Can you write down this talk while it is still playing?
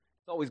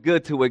Always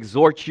good to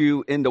exhort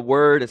you in the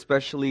Word,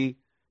 especially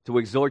to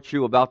exhort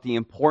you about the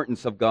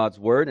importance of God's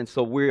Word. And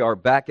so we are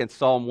back in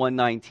Psalm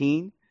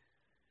 119,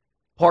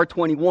 part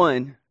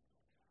 21,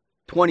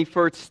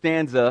 21st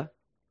stanza,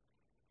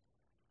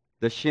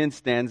 the Shin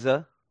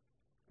stanza.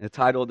 And the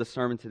title of the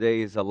sermon today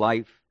is A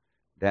Life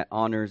That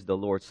Honors the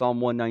Lord. Psalm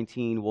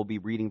 119, we'll be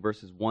reading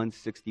verses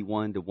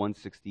 161 to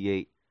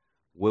 168,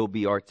 will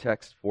be our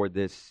text for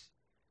this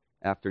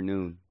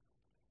afternoon.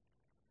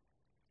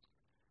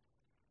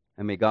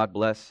 And may God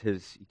bless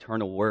His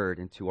eternal word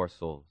into our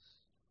souls.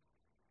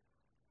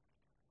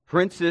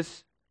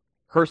 Princes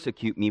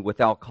persecute me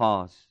without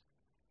cause,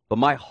 but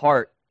my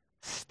heart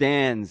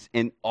stands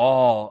in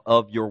awe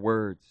of your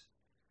words.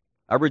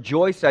 I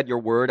rejoice at your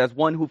word as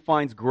one who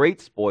finds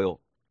great spoil.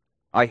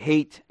 I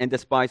hate and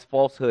despise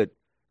falsehood,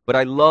 but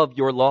I love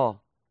your law.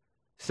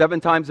 7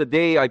 times a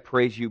day I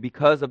praise you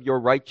because of your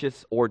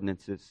righteous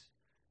ordinances.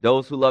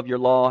 Those who love your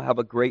law have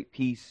a great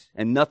peace,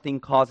 and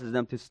nothing causes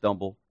them to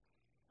stumble.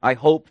 I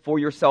hope for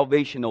your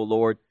salvation, O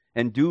Lord,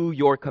 and do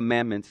your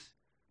commandments.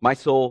 My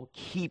soul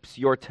keeps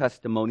your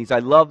testimonies. I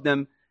love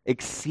them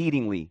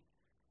exceedingly.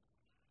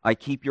 I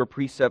keep your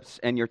precepts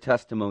and your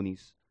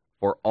testimonies,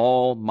 for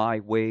all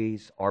my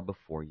ways are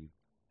before you.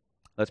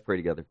 Let's pray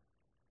together.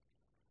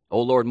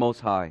 O Lord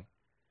Most High,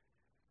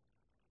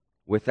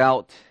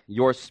 without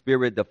your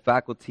Spirit, the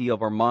faculty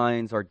of our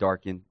minds are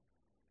darkened.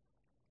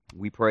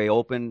 We pray,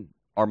 open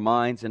our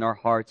minds and our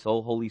hearts,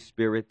 O Holy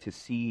Spirit, to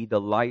see the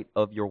light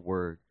of your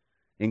word.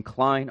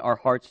 Incline our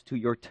hearts to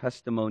your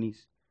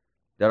testimonies,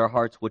 that our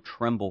hearts would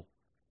tremble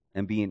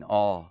and be in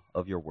awe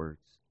of your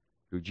words.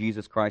 Through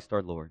Jesus Christ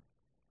our Lord.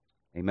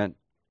 Amen.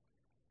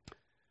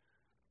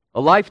 A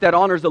life that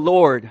honors the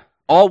Lord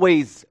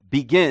always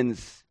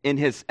begins in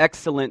His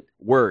excellent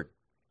word.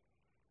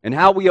 And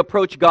how we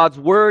approach God's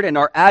word and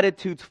our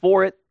attitudes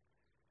for it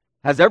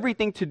has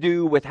everything to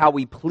do with how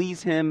we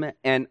please Him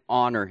and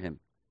honor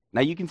Him.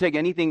 Now you can take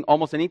anything,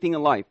 almost anything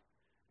in life.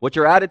 What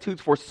your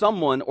attitudes for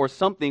someone or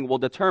something will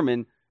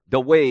determine the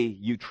way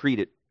you treat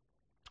it.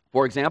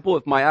 For example,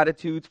 if my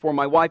attitudes for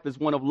my wife is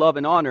one of love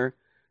and honor,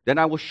 then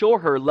I will show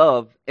her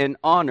love and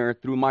honor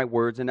through my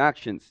words and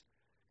actions.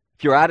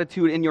 If your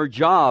attitude in your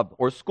job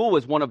or school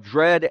is one of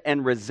dread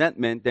and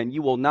resentment, then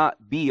you will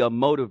not be a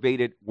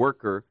motivated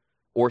worker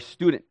or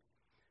student.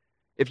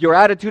 If your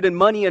attitude in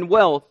money and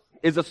wealth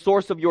is a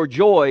source of your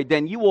joy,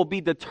 then you will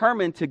be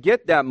determined to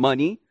get that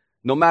money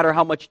no matter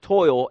how much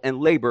toil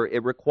and labor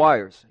it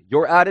requires.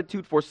 Your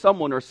attitude for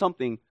someone or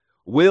something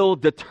will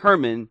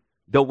determine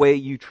the way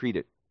you treat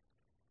it.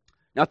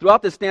 Now,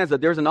 throughout this stanza,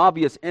 there's an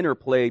obvious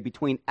interplay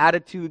between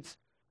attitudes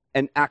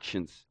and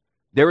actions.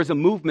 There is a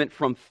movement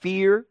from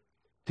fear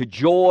to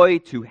joy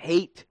to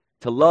hate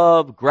to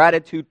love,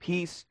 gratitude,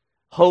 peace,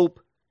 hope,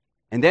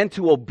 and then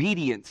to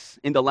obedience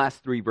in the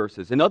last 3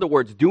 verses. In other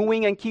words,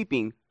 doing and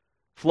keeping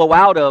flow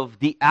out of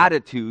the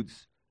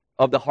attitudes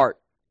of the heart.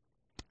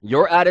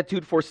 Your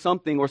attitude for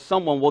something or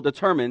someone will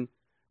determine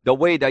the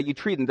way that you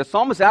treat them. The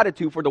psalmist's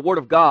attitude for the Word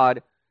of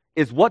God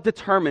is what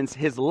determines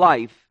his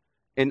life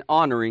in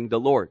honoring the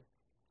Lord.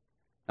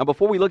 Now,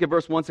 before we look at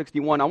verse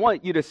 161, I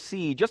want you to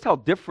see just how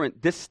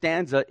different this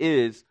stanza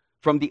is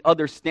from the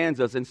other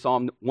stanzas in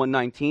Psalm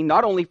 119,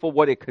 not only for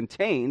what it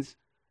contains,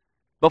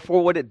 but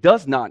for what it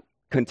does not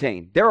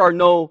contain. There are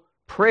no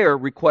prayer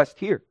requests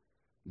here.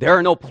 There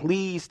are no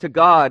pleas to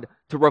God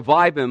to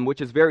revive him,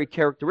 which is very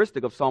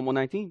characteristic of Psalm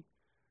 119.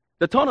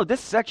 The tone of this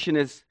section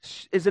is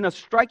in a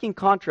striking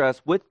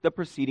contrast with the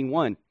preceding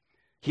one.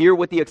 Here,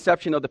 with the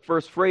exception of the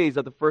first phrase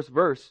of the first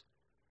verse,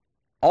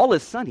 all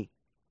is sunny.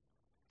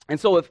 And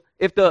so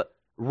if the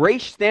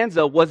Resh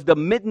stanza was the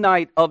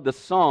midnight of the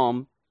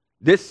psalm,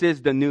 this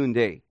is the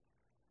noonday.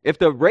 If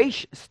the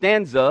Resh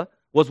stanza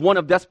was one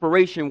of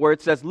desperation, where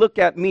it says, look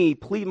at me,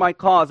 plead my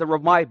cause, and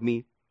revive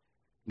me,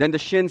 then the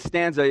Shin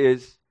stanza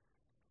is,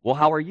 well,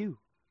 how are you?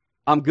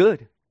 I'm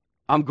good.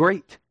 I'm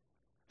great.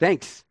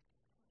 Thanks.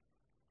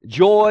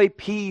 Joy,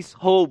 peace,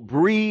 hope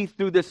breathe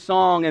through this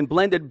song, and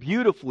blended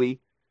beautifully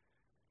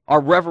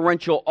are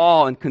reverential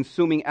awe and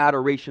consuming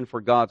adoration for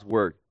God's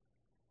word.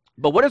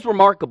 But what is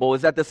remarkable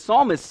is that the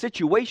psalmist's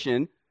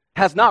situation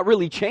has not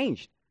really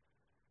changed.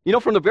 You know,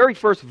 from the very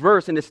first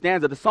verse in the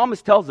stanza, the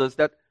psalmist tells us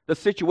that the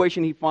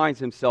situation he finds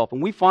himself,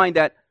 and we find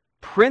that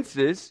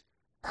princes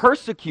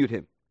persecute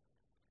him.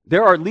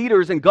 There are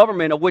leaders in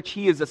government of which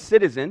he is a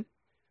citizen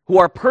who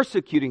are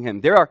persecuting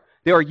him. They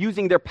are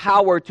using their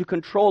power to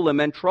control him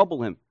and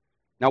trouble him.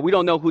 Now, we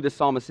don't know who the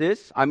psalmist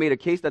is. I made a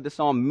case that the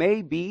psalm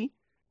may be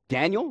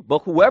Daniel, but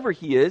whoever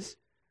he is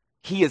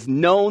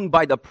known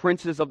by the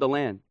princes of the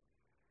land.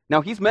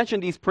 Now, he's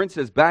mentioned these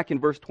princes back in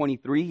verse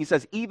 23. He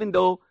says, even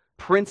though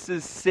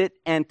princes sit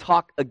and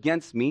talk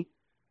against me.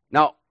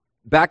 Now,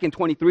 back in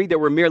 23, they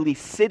were merely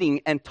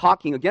sitting and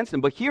talking against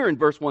him. But here in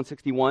verse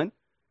 161,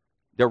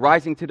 they're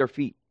rising to their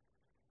feet,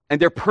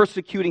 and they're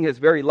persecuting his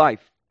very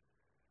life.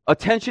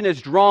 Attention is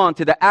drawn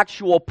to the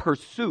actual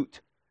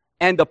pursuit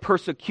and the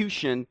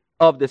persecution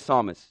of the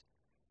psalmist.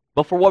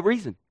 But for what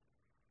reason?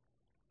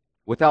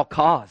 Without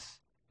cause,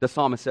 the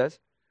psalmist says.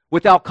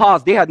 Without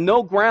cause. They had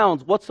no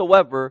grounds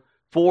whatsoever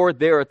for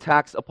their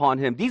attacks upon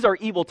him. These are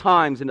evil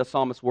times in the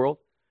psalmist's world.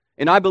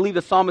 And I believe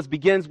the psalmist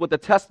begins with the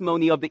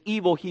testimony of the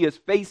evil he is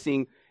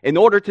facing in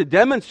order to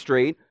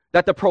demonstrate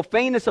that the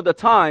profaneness of the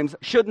times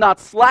should not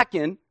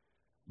slacken,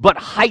 but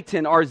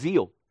heighten our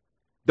zeal.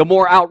 The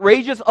more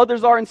outrageous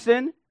others are in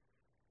sin,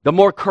 the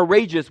more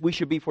courageous we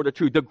should be for the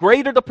truth. The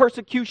greater the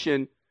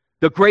persecution,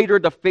 the greater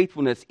the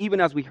faithfulness,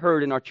 even as we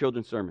heard in our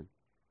children's sermon.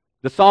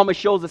 The psalmist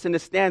shows us in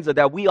this stanza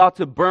that we ought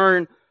to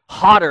burn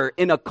hotter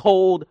in a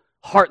cold,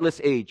 heartless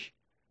age.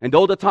 And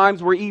though the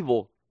times were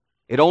evil,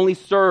 it only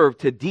served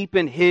to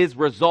deepen his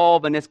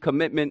resolve and his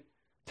commitment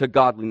to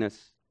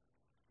godliness.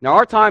 Now,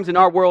 our times in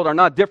our world are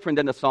not different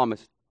than the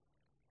psalmist.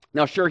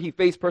 Now, sure, he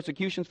faced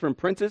persecutions from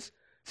princes,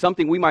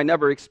 something we might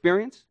never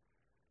experience,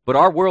 but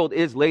our world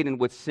is laden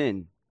with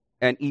sin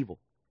and evil.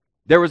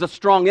 There is a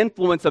strong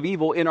influence of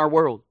evil in our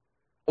world,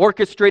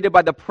 orchestrated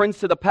by the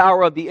prince of the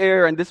power of the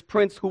air, and this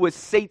prince, who is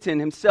Satan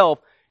himself,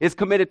 is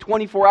committed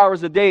 24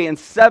 hours a day and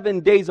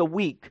 7 days a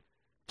week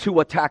to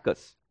attack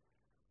us.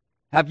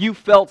 Have you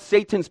felt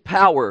Satan's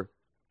power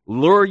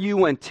lure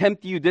you and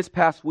tempt you this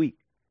past week?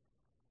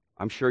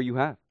 I'm sure you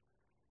have.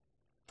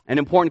 An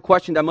important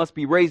question that must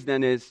be raised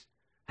then is,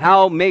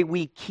 how may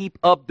we keep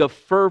up the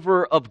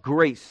fervor of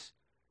grace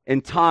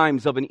in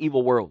times of an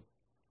evil world?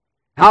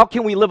 How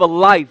can we live a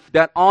life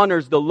that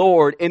honors the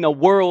Lord in a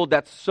world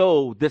that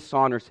so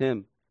dishonors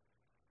him?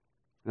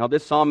 Now,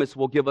 this psalmist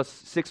will give us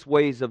 6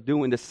 ways of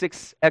doing the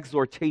 6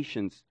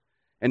 exhortations.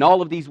 And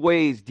all of these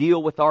ways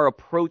deal with our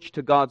approach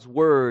to God's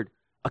word,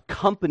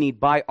 accompanied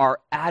by our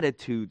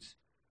attitudes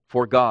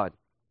for God.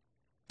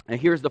 And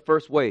here's the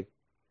first way.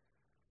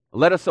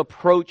 Let us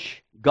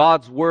approach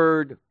God's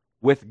word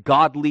with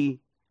godly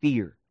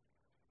fear.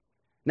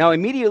 Now,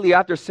 immediately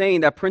after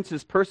saying that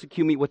princes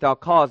persecute me without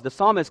cause, the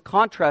psalmist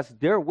contrasts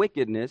their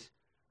wickedness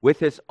with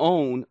his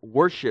own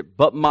worship.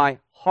 But my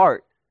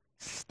heart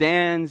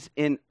stands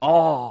in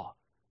awe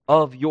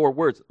of your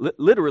words.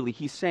 Literally,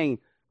 he's saying,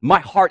 my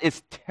heart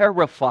is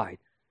terrified,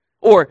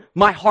 or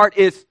my heart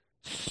is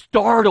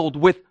startled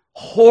with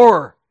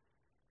horror.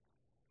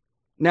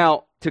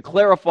 Now, to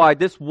clarify,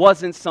 this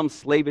wasn't some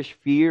slavish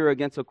fear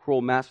against a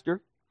cruel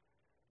master,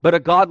 but a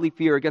godly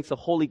fear against the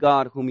holy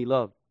God whom he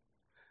loved.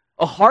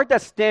 A heart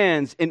that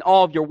stands in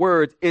awe of your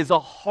words is a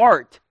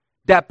heart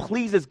that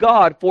pleases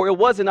God, for it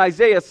was in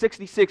Isaiah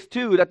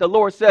 66:2 that the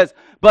Lord says,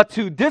 but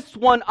to this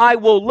one I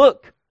will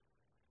look,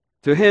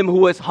 to him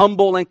who is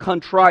humble and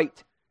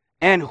contrite,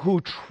 and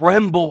who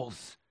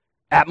trembles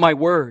at my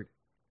word.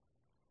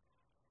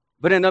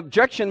 But an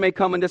objection may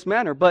come in this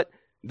manner, but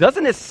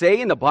doesn't it say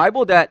in the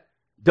Bible that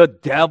the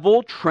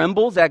devil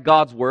trembles at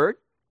God's word?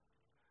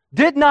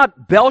 Did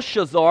not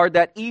Belshazzar,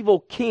 that evil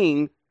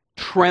king,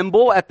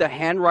 tremble at the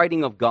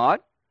handwriting of God?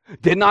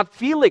 Did not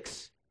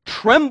Felix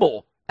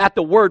tremble at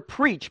the word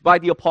preached by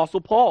the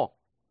Apostle Paul?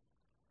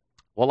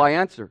 Well, I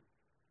answer,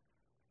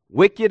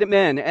 wicked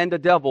men and the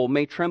devil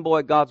may tremble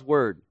at God's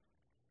word,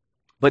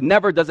 but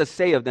never does it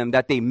say of them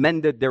that they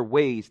mended their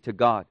ways to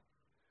God.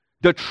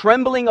 The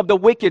trembling of the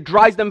wicked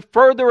drives them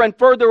further and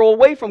further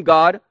away from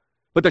God,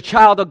 but the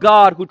child of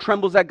God who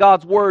trembles at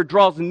God's word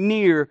draws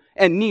near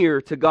and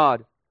near to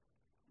God.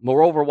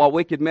 Moreover, while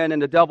wicked men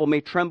and the devil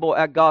may tremble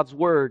at God's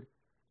word,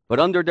 but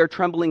under their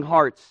trembling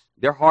hearts,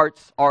 their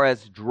hearts are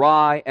as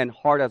dry and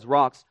hard as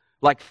rocks,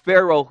 like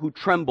Pharaoh who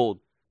trembled,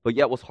 but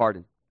yet was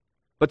hardened.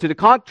 But to the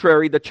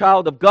contrary, the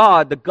child of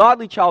God, the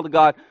godly child of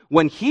God,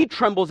 when he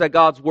trembles at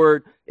God's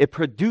word, it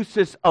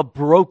produces a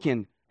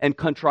broken and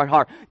contrite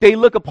heart. They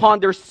look upon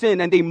their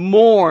sin and they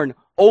mourn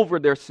over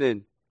their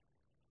sin.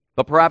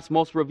 But perhaps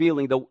most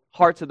revealing, the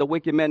hearts of the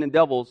wicked men and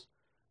devils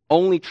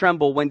only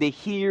tremble when they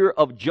hear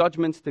of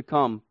judgments to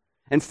come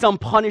and some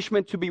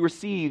punishment to be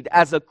received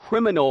as a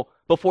criminal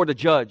before the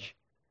judge.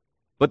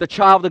 But the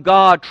child of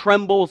God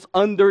trembles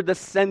under the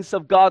sense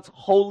of God's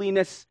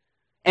holiness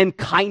and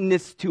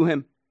kindness to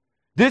him.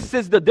 This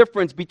is the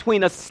difference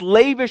between a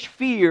slavish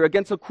fear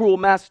against a cruel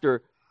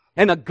master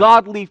and a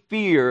godly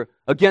fear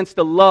against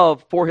the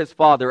love for his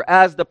Father.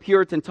 As the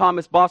Puritan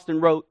Thomas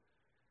Boston wrote,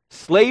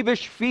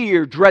 slavish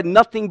fear dread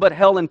nothing but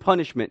hell and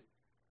punishment.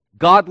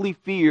 Godly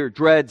fear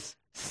dreads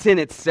sin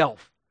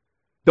itself.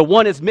 The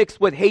one is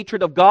mixed with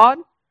hatred of God,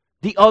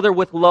 the other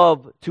with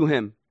love to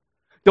him.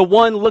 The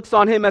one looks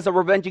on him as a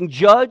revenging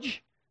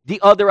judge, the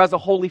other as a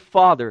holy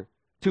Father,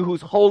 to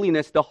whose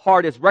holiness the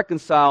heart is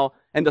reconciled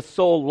and the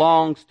soul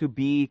longs to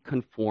be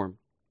conformed.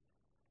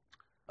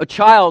 A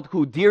child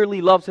who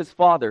dearly loves his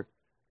father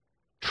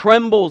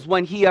trembles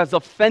when he has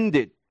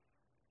offended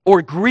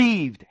or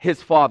grieved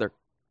his father.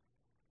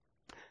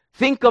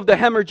 Think of the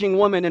hemorrhaging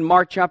woman in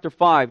Mark chapter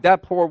 5.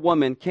 That poor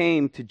woman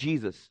came to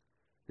Jesus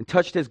and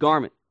touched his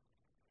garment.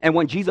 And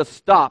when Jesus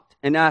stopped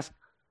and asked,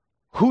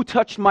 "Who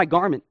touched my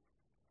garment?"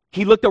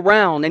 he looked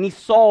around and he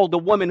saw the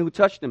woman who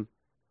touched him.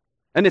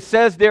 And it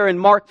says there in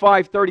Mark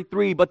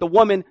 5:33, but the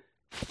woman,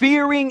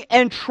 fearing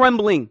and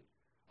trembling,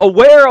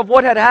 aware of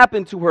what had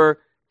happened to her,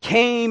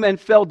 came and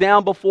fell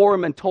down before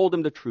him and told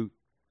him the truth.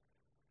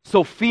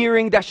 So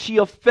fearing that she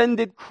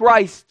offended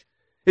Christ,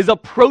 is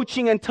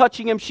approaching and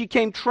touching him, she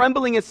came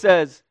trembling, it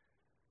says,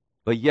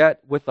 but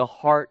yet with a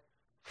heart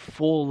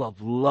full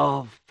of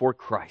love for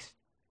Christ.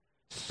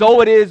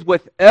 So it is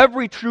with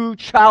every true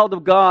child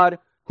of God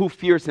who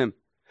fears him.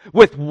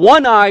 With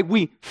one eye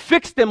we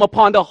fix them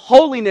upon the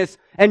holiness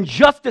and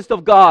justice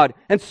of God,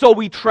 and so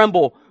we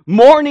tremble,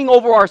 mourning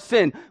over our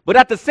sin. But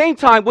at the same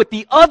time, with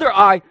the other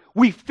eye,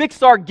 we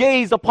fix our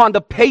gaze upon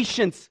the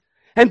patience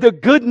and the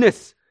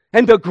goodness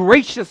and the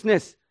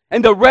graciousness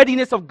and the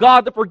readiness of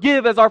God to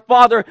forgive as our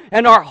Father,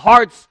 and our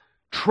hearts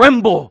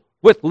tremble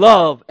with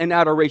love and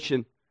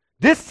adoration.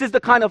 This is the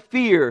kind of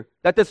fear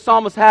that the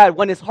psalmist had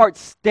when his heart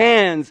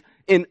stands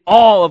in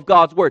awe of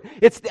God's word.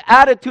 It's the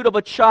attitude of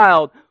a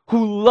child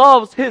who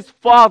loves his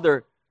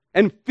father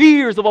and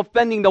fears of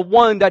offending the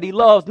one that he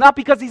loves, not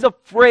because he's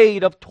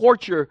afraid of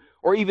torture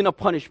or even of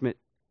punishment,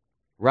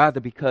 rather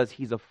because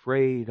he's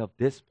afraid of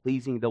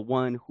displeasing the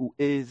one who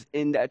is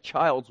in that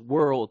child's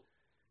world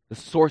the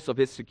source of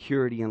his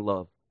security and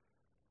love.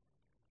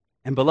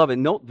 And beloved,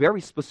 note very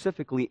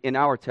specifically in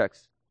our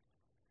text,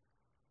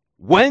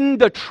 when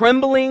the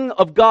trembling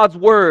of God's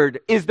word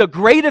is the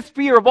greatest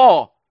fear of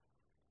all,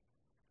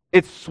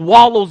 it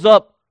swallows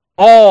up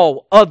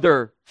all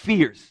other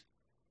fears.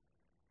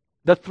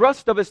 The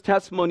thrust of his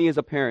testimony is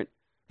apparent.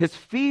 His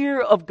fear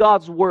of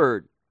God's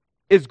word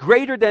is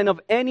greater than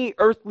of any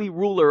earthly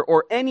ruler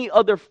or any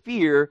other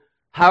fear,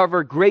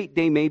 however great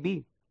they may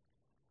be.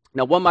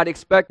 Now, one might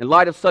expect, in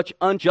light of such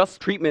unjust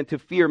treatment to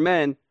fear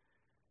men,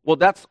 well,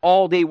 that's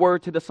all they were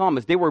to the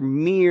psalmist. They were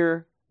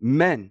mere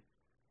men.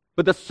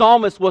 But the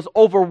psalmist was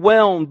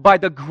overwhelmed by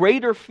the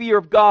greater fear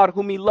of God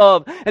whom he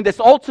loved. And this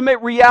ultimate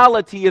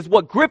reality is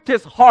what gripped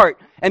his heart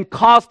and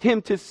caused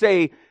him to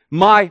say,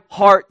 "My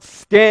heart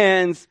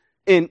stands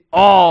in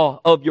awe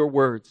of your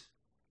words."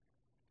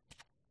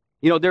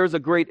 You know, there is a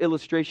great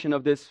illustration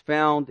of this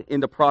found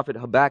in the prophet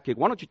Habakkuk.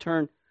 Why don't you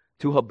turn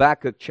to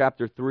Habakkuk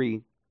chapter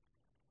 3.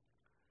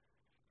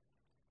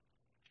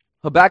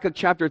 Habakkuk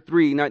chapter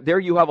 3. Now, there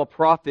you have a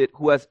prophet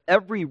who has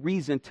every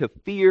reason to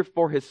fear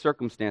for his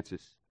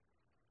circumstances.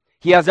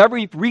 He has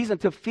every reason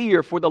to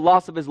fear for the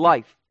loss of his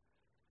life,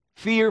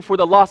 fear for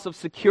the loss of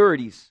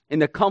securities in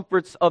the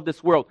comforts of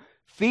this world,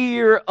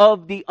 fear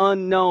of the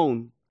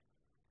unknown.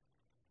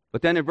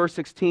 But then in verse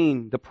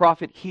 16, the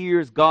prophet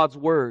hears God's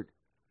word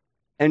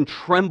and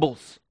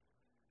trembles.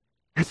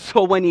 And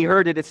so when he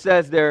heard it, it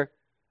says there,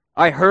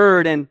 "I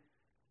heard and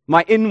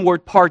my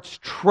inward parts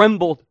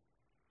trembled.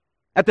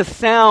 At the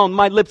sound,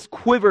 my lips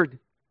quivered.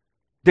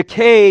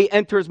 Decay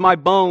enters my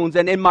bones,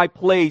 and in my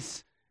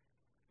place,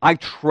 I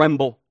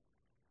tremble."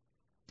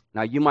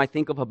 Now, you might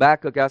think of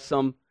Habakkuk as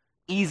some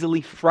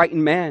easily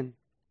frightened man.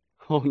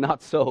 Oh,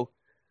 not so.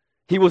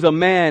 He was a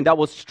man that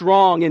was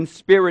strong in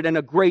spirit and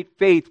a great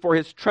faith, for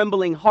his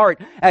trembling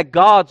heart at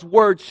God's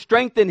word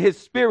strengthened his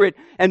spirit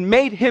and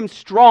made him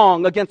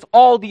strong against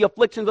all the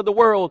afflictions of the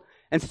world.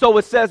 And so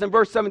it says in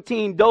verse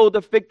 17, "Though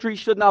the fig tree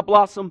should not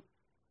blossom,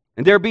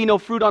 and there be no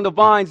fruit on the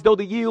vines, though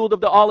the yield of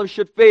the olive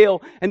should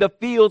fail, and the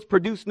fields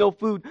produce no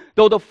food,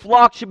 though the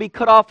flock should be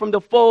cut off from the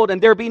fold,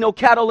 and there be no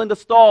cattle in the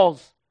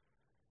stalls,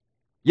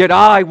 yet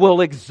I will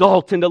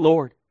exult in the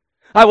Lord.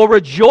 I will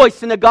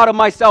rejoice in the God of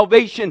my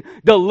salvation.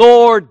 The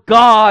Lord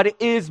God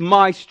is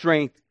my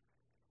strength."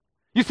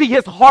 You see,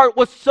 his heart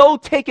was so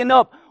taken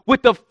up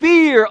with the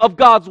fear of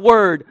God's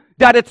word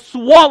that it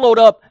swallowed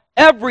up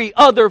every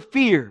other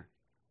fear.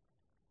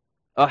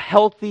 A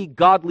healthy,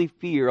 godly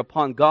fear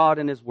upon God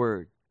and his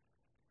word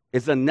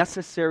is a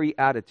necessary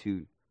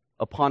attitude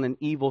upon an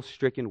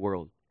evil-stricken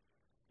world.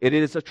 It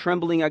is a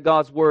trembling at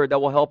God's word that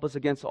will help us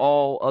against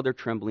all other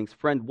tremblings.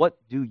 Friend, what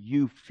do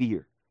you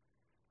fear?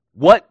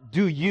 What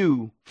do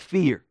you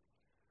fear?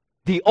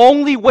 The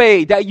only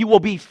way that you will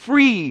be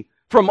free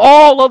from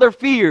all other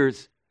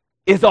fears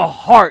is a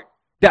heart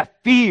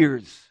that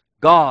fears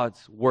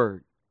God's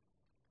word.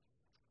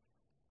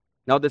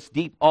 Now, this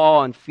deep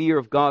awe and fear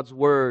of God's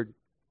word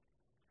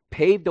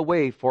paved the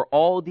way for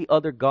all the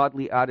other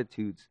godly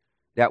attitudes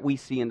that we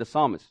see in the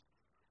psalmist.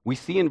 We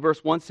see in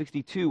verse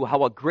 162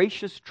 how a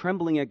gracious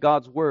trembling at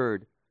God's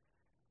word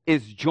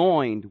is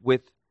joined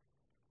with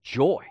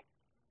joy.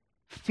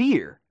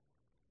 Fear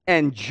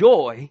and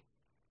joy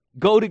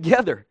go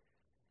together.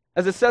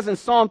 As it says in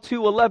Psalm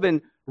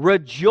 2:11,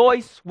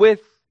 "Rejoice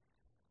with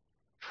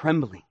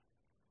trembling."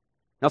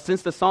 Now,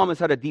 since the psalmist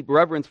had a deep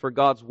reverence for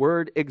God's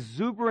word,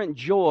 exuberant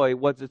joy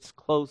was its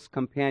close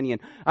companion.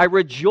 "I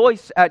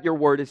rejoice at your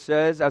word," it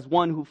says, "as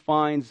one who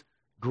finds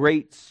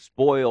great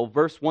spoil."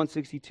 Verse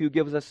 162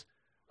 gives us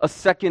a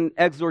second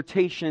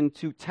exhortation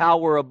to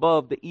tower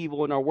above the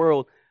evil in our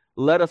world.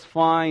 Let us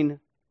find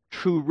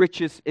true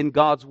riches in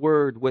God's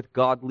word with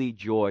godly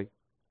joy.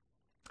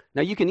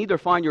 Now, you can either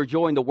find your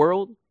joy in the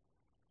world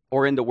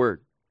or in the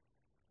word.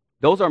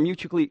 Those are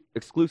mutually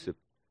exclusive,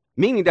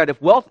 meaning that if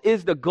wealth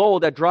is the goal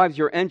that drives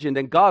your engine,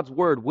 then God's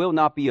word will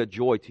not be a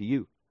joy to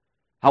you.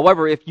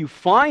 However, if you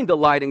find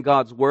delight in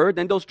God's word,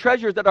 then those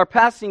treasures that are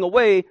passing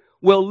away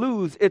will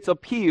lose its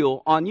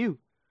appeal on you.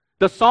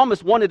 The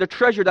psalmist wanted a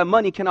treasure that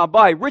money cannot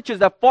buy, riches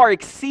that far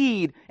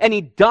exceed any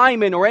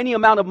diamond or any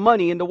amount of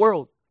money in the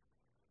world.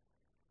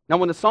 Now,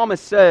 when the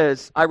psalmist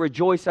says, I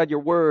rejoice at your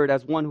word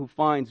as one who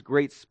finds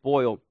great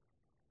spoil,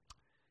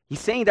 he's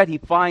saying that he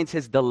finds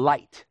his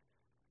delight.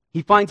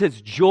 He finds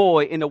his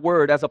joy in the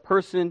word as a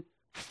person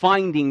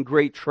finding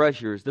great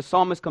treasures. The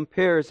psalmist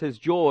compares his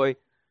joy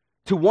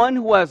to one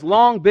who has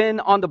long been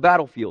on the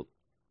battlefield.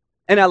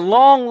 And at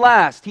long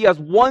last, he has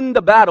won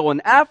the battle.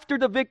 And after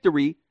the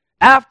victory,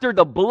 after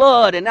the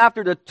blood and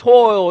after the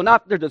toil and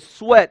after the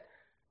sweat,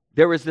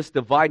 there is this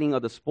dividing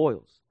of the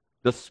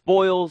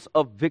spoils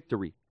of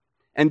victory.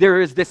 And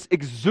there is this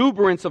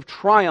exuberance of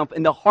triumph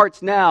in the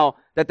hearts now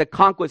that the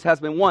conquest has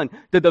been won.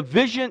 The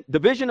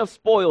division of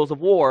spoils of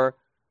war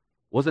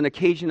was an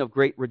occasion of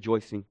great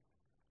rejoicing.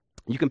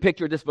 You can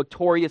picture this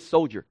victorious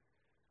soldier,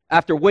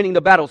 after winning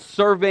the battle,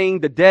 surveying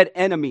the dead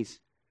enemies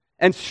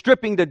and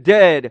stripping the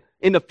dead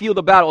in the field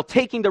of battle,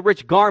 taking the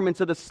rich garments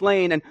of the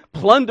slain and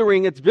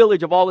plundering its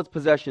village of all its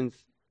possessions.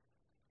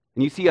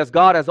 And you see, as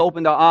God has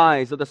opened the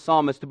eyes of the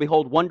psalmist to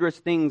behold wondrous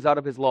things out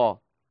of his law,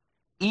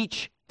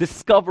 each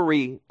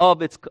discovery of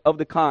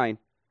the kind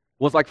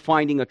was like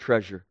finding a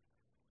treasure.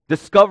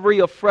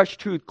 Discovery of fresh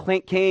truth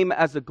came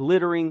as a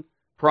glittering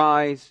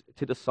prize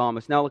to the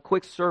psalmist. Now, a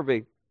quick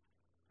survey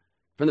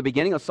from the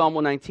beginning of Psalm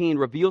 119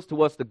 reveals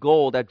to us the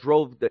goal that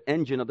drove the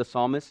engine of the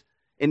psalmist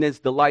in his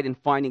delight in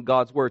finding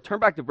God's word. Turn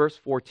back to verse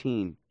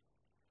 14.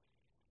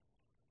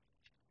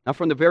 Now,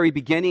 from the very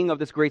beginning of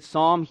this great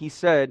psalm, he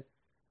said,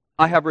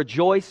 I have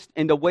rejoiced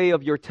in the way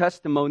of your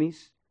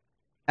testimonies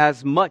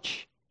as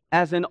much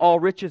as in all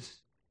riches.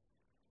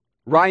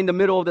 Right in the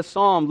middle of the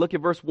psalm, look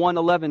at verse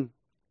 111.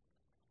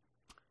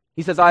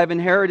 He says, I have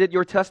inherited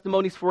your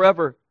testimonies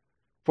forever,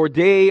 for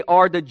they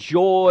are the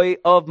joy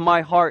of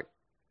my heart.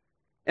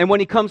 And when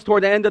he comes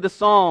toward the end of the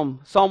psalm,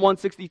 Psalm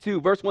 162,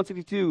 verse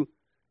 162,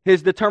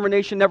 his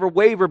determination never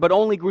wavered, but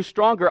only grew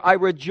stronger. I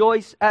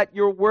rejoice at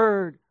your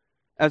word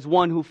as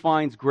one who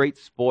finds great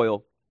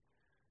spoil.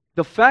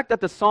 The fact that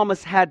the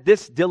psalmist had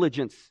this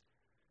diligence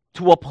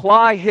to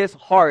apply his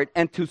heart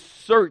and to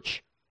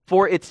search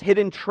for its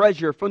hidden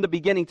treasure from the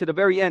beginning to the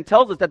very end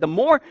tells us that the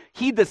more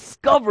he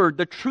discovered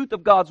the truth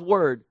of God's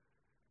word,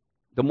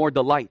 the more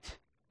delight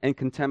and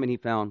contentment he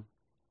found.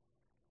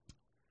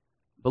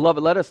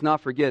 Beloved, let us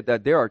not forget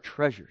that there are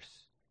treasures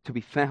to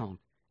be found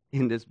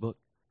in this book.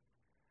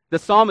 The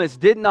psalmist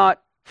did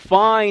not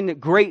find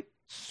great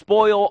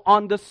spoil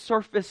on the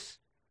surface,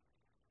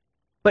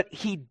 but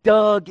he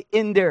dug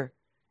in there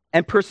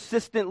and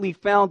persistently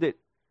found it.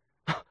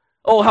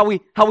 Oh,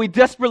 how we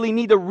desperately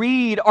need to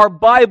read our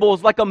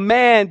Bibles like a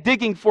man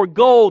digging for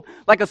gold,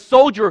 like a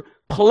soldier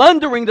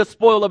plundering the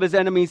spoil of his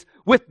enemies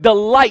with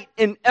delight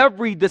in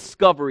every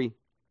discovery.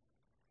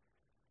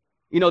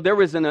 You know, there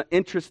was an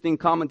interesting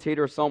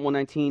commentator of Psalm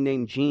 119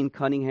 named Gene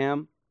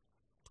Cunningham,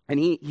 and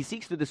he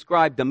seeks to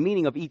describe the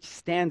meaning of each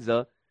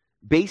stanza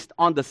based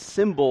on the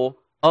symbol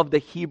of the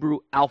Hebrew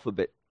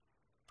alphabet.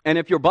 And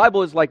if your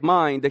Bible is like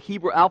mine, the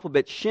Hebrew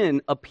alphabet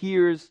Shin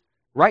appears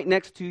right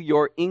next to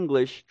your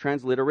English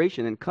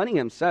transliteration. And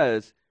Cunningham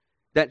says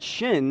that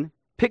Shin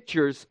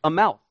pictures a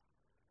mouth,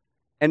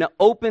 and an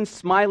open,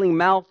 smiling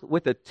mouth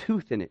with a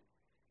tooth in it.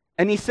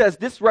 And he says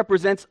this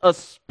represents a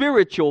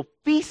spiritual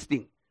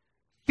feasting,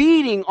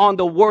 feeding on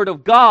the Word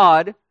of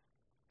God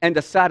and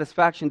the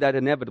satisfaction that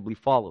inevitably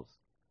follows.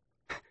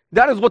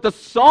 That is what the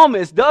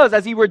psalmist does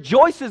as he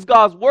rejoices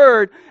God's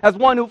word as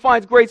one who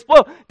finds great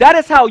spoil. That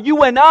is how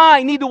you and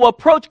I need to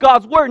approach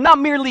God's word, not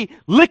merely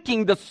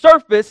licking the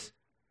surface,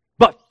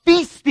 but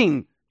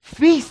feasting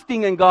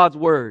in God's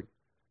word.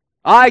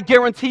 I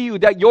guarantee you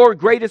that your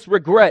greatest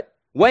regret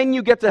when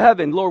you get to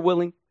heaven, Lord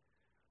willing,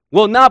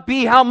 will not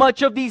be how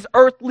much of these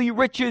earthly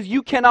riches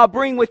you cannot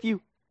bring with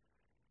you,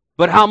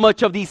 but how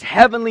much of these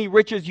heavenly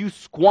riches you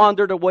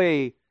squandered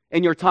away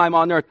in your time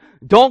on earth.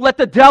 Don't let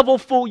the devil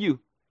fool you.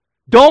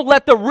 Don't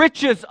let the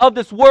riches of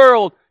this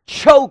world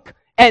choke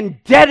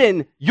and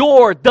deaden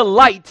your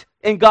delight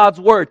in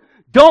God's word.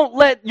 Don't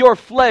let your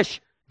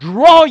flesh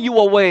draw you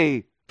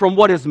away from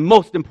what is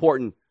most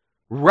important.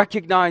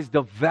 Recognize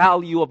the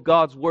value of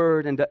God's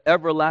word and the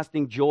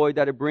everlasting joy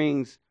that it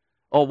brings.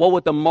 Oh, what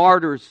would the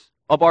martyrs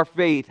of our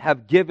faith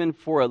have given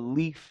for a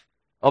leaf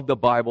of the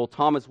Bible?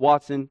 Thomas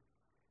Watson,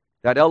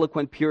 that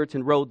eloquent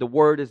Puritan, wrote, "The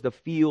word is the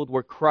field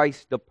where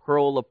Christ, the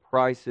pearl of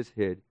price, is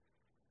hid.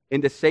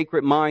 In the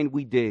sacred mine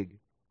we dig,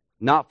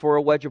 not for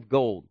a wedge of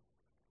gold,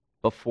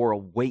 but for a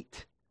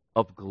weight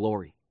of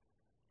glory."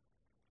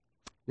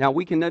 Now,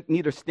 we can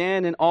neither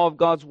stand in awe of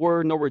God's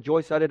word nor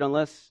rejoice at it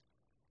unless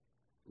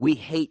we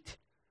hate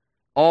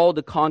all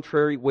the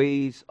contrary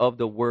ways of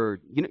the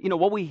word. You know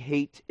what we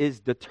hate is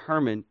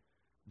determined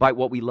by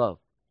what we love.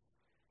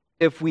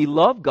 If we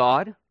love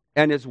God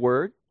and His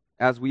word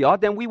as we ought,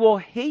 then we will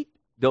hate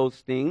those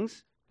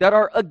things that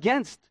are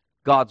against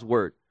God's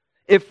word.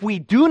 If we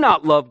do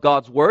not love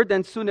God's word,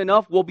 then soon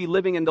enough we'll be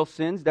living in those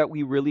sins that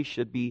we really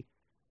should be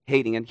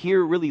hating. And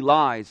here really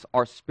lies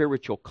our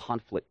spiritual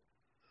conflict.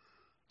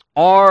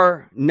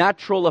 Our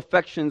natural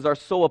affections are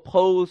so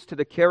opposed to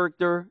the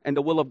character and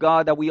the will of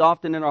God that we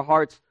often in our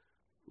hearts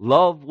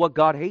love what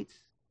God hates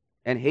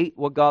and hate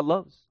what God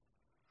loves.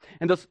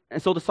 And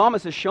so the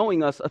psalmist is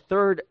showing us a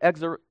third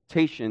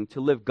exhortation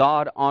to live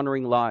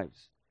God-honoring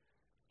lives.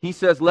 He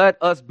says, let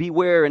us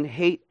beware and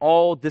hate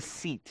all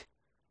deceit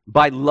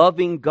by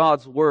loving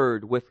God's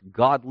word with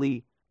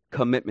godly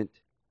commitment.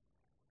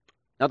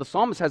 Now the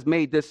psalmist has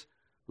made this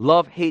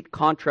love-hate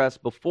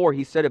contrast before.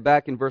 He said it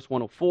back in verse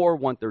 104,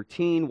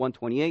 113,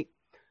 128.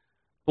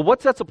 But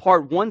what sets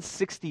apart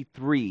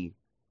 163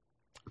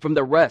 from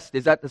the rest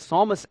is that the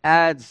psalmist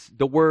adds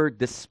the word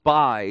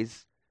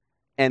despise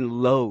and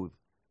loathe,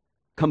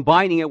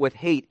 combining it with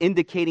hate,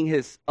 indicating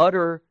his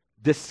utter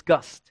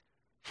disgust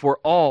for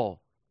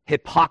all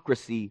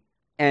hypocrisy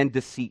and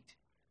deceit.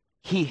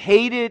 He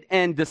hated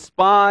and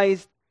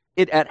despised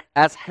it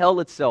as hell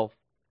itself.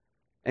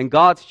 And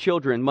God's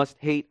children must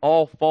hate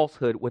all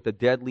falsehood with a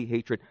deadly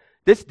hatred.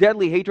 This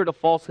deadly hatred of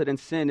falsehood and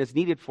sin is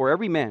needed for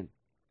every man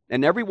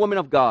and every woman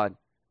of God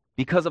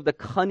because of the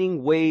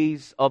cunning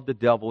ways of the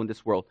devil in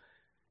this world.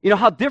 You know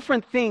how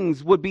different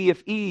things would be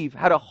if Eve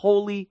had a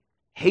holy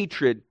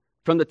hatred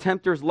from the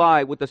tempter's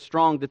lie with a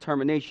strong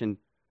determination.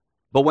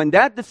 But when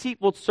that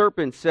deceitful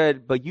serpent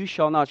said, but you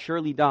shall not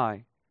surely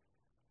die,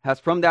 has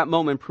from that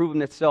moment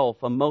proven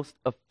itself a most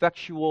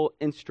effectual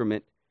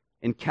instrument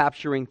in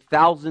capturing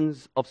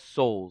thousands of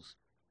souls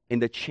in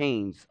the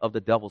chains of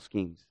the devil's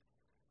schemes.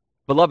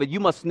 Beloved, you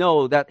must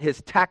know that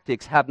his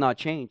tactics have not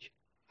changed.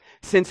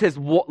 Since his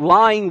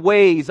lying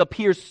ways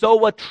appear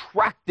so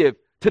attractive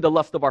to the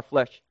lust of our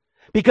flesh,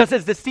 because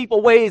his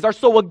deceitful ways are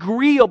so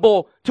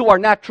agreeable to our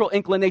natural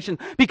inclination,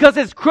 because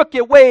his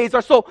crooked ways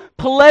are so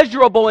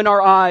pleasurable in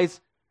our eyes,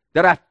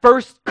 that at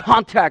first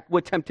contact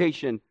with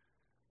temptation,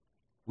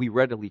 we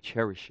readily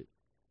cherish it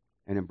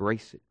and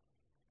embrace it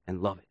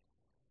and love it.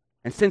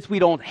 And since we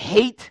don't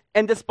hate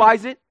and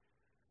despise it,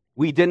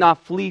 we did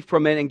not flee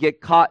from it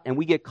and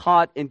we get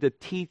caught in the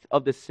teeth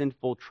of the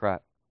sinful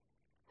trap.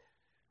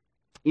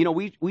 You know,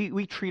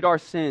 we treat our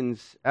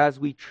sins as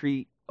we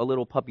treat a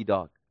little puppy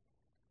dog.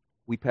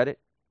 We pet it,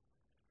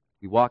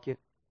 we walk it,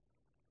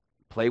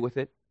 play with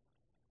it,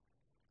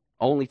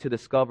 only to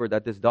discover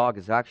that this dog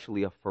is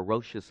actually a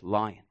ferocious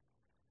lion,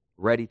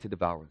 ready to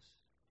devour us.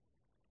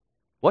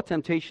 What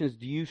temptations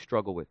do you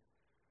struggle with?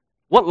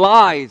 What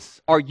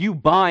lies are you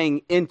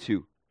buying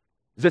into?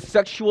 Is it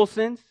sexual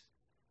sins?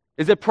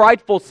 Is it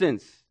prideful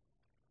sins?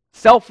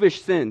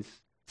 Selfish sins?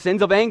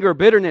 Sins of anger,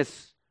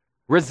 bitterness,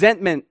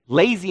 resentment,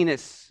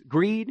 laziness,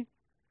 greed?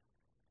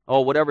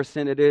 Oh, whatever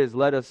sin it is,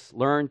 let us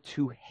learn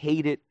to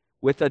hate it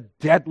with a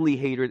deadly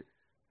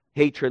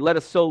hatred. Let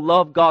us so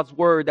love God's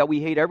word that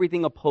we hate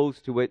everything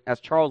opposed to it.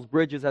 As Charles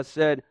Bridges has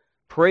said,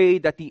 pray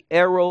that the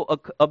arrow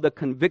of the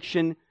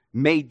conviction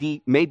may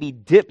be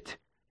dipped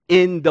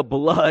in the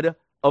blood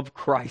of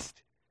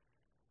Christ.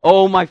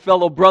 Oh, my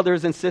fellow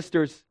brothers and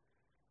sisters,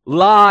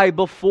 lie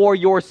before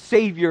your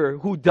Savior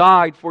who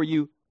died for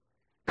you.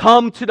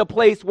 Come to the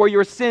place where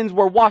your sins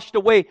were washed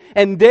away,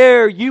 and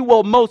there you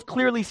will most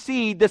clearly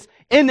see this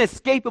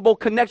inescapable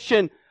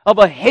connection of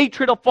a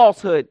hatred of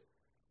falsehood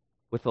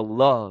with a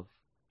love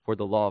for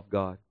the law of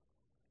God.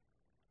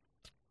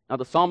 Now,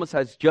 the psalmist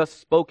has just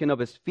spoken of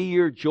his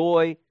fear,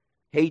 joy,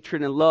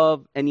 hatred, and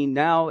love, and he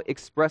now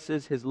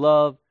expresses his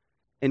love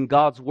in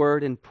God's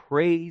word in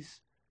praise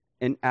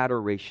and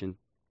adoration.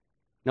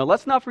 Now,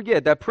 let's not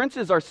forget that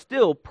princes are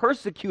still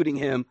persecuting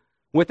him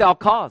without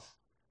cause.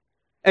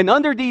 And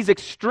under these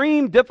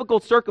extreme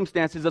difficult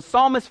circumstances, the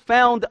psalmist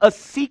found a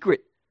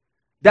secret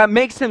that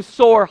makes him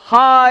soar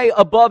high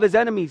above his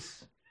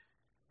enemies.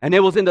 And it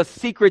was in the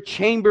secret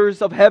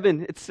chambers of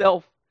heaven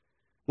itself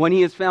when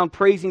he is found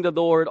praising the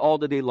Lord all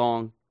the day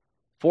long.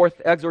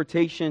 Fourth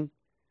exhortation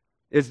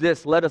is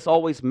this: let us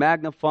always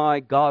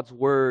magnify God's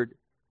word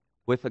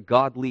with a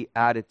godly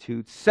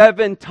attitude.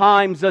 7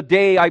 times a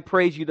day I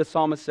praise you, the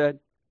psalmist said.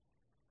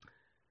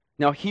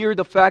 Now here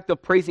the fact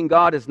of praising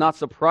God is not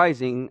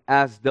surprising,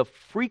 as the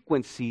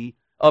frequency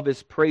of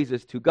his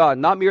praises to God.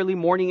 Not merely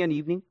morning and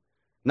evening,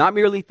 not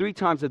merely 3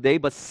 times a day,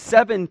 but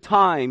 7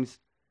 times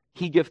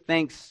he gives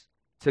thanks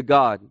to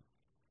God.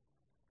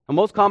 Now,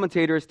 most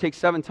commentators take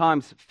 7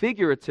 times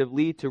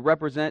figuratively to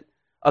represent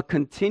a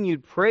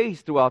continued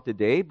praise throughout the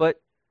day,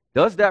 but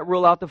does that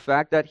rule out the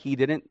fact that he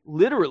didn't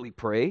literally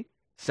pray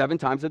 7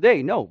 times a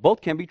day? No,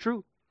 both can be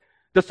true.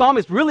 The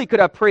psalmist really could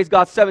have praised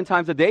God 7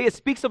 times a day. It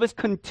speaks of his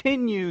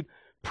continued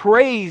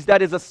praise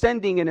that is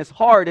ascending in his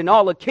heart in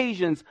all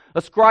occasions,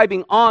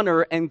 ascribing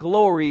honor and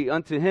glory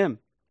unto him.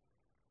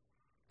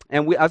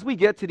 And as we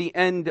get to the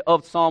end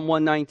of Psalm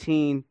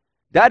 119,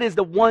 that is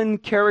the one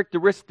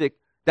characteristic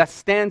that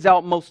stands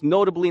out most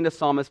notably in the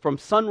psalmist. From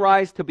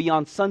sunrise to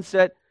beyond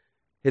sunset,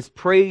 his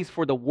praise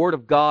for the Word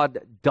of God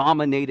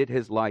dominated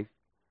his life.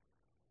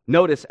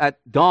 Notice, at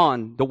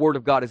dawn, the Word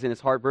of God is in his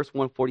heart. Verse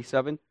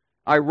 147,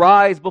 I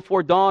rise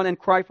before dawn and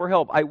cry for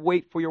help. I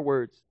wait for your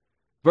words.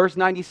 Verse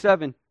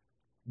 97,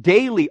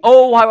 daily,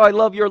 oh, how I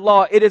love your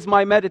law. It is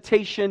my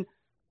meditation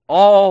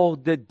all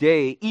the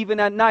day, even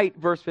at night.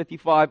 Verse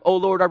 55, oh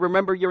Lord, I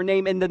remember your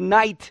name in the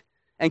night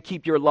and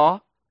keep your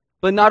law.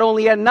 But not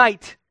only at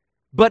night,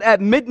 but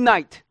at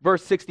midnight.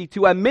 Verse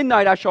 62, at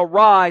midnight I shall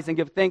rise and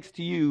give thanks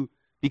to you,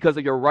 because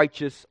of your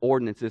righteous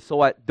ordinances.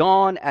 So at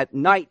dawn, at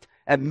night,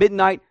 at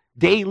midnight,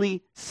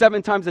 daily,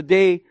 7 times a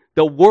day,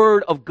 the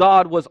word of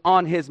God was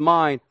on his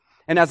mind.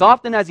 And as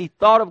often as he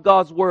thought of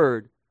God's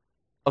word,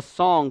 a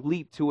song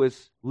leaped to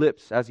his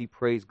lips as he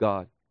praised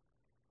God.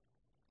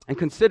 And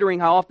considering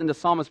how often the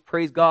psalmist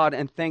praised God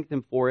and thanked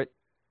him for it,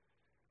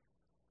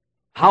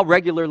 how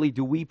regularly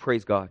do we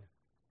praise God?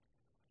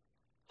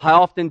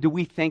 How often do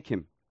we thank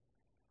him?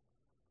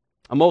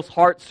 A most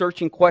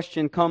heart-searching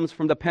question comes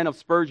from the pen of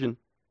Spurgeon.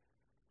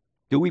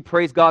 Do we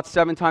praise God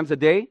 7 times a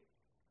day?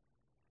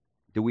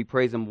 Do we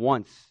praise him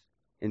once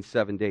in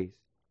 7 days?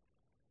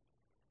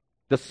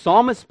 The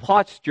psalmist's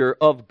posture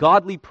of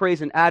godly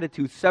praise and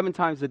attitude 7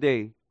 times a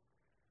day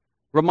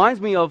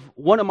reminds me of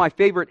one of my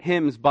favorite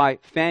hymns by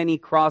Fanny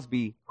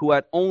Crosby, who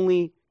at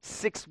only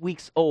 6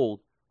 weeks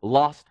old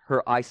lost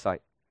her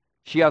eyesight.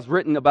 She has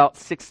written about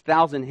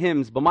 6,000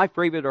 hymns, but my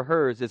favorite of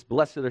hers is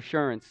Blessed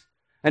Assurance.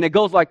 And it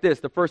goes like this,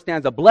 the first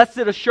stanza: Blessed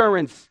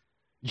assurance,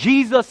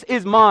 Jesus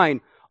is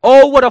mine.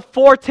 Oh, what a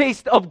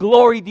foretaste of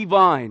glory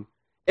divine.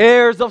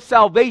 Heirs of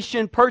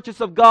salvation, purchase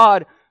of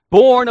God,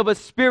 born of a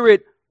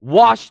Spirit,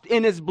 washed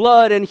in his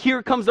blood. And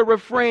here comes the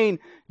refrain.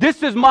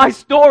 This is my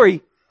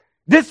story.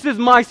 This is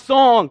my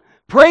song,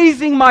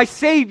 praising my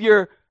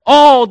Savior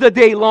all the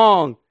day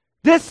long.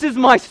 This is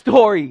my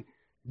story.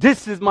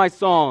 This is my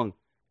song,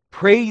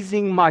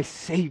 praising my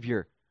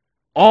Savior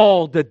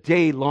all the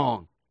day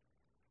long.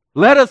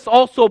 Let us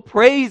also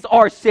praise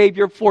our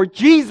Savior, for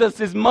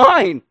Jesus is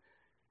mine.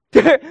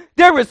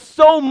 There is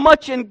so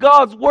much in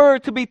God's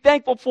word to be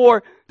thankful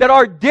for that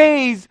our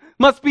days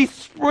must be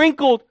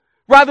sprinkled,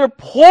 rather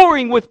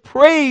pouring with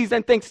praise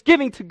and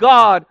thanksgiving to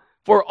God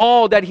for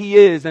all that he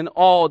is and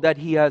all that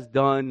he has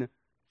done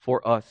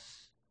for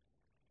us.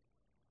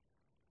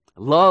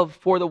 Love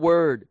for the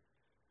word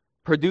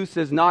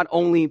produces not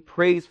only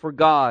praise for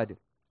God,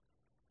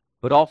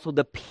 but also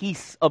the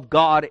peace of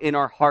God in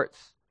our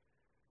hearts.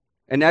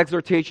 And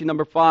exhortation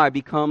number 5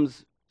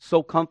 becomes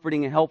so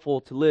comforting and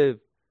helpful to live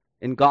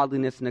in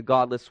godliness in a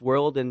godless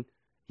world. And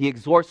he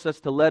exhorts us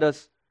to let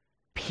us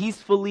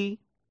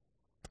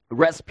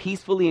rest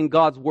peacefully in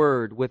God's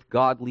word with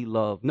godly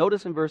love.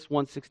 Notice in verse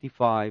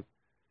 165,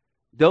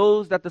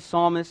 those that the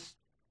psalmist,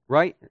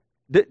 right?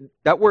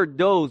 That word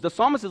those, the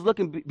psalmist is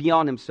looking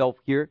beyond himself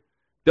here.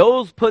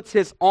 Those puts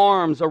his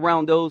arms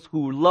around those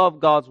who love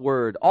God's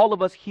word. All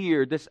of us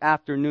here this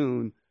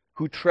afternoon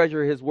who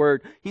treasure his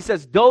word. He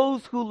says,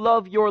 those who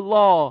love your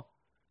law.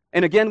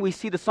 And again, we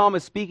see the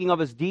psalmist speaking of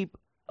his deep,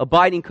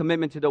 abiding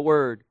commitment to the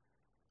word.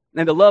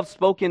 And the love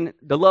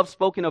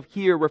spoken of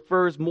here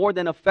refers more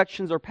than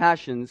affections or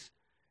passions.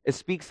 It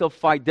speaks of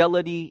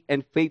fidelity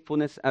and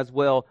faithfulness as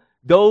well.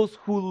 Those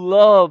who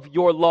love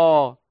your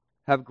law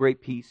have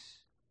great peace.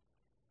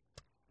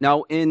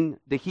 Now, in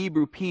the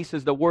Hebrew, peace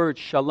is the word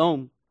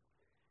shalom.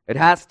 It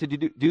has to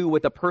do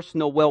with a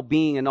personal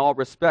well-being in all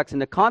respects. In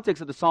the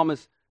context of the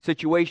psalmist's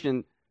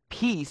situation,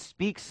 peace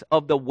speaks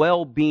of the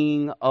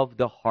well-being of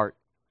the heart.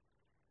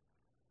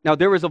 Now,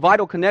 there is a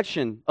vital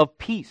connection of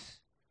peace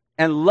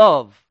and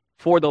love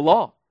for the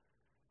law.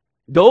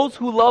 Those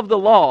who love the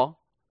law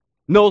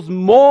knows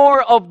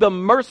more of the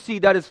mercy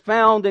that is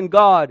found in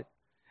God.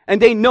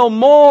 And they know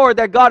more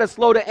that God is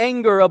slow to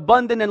anger,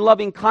 abundant in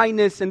loving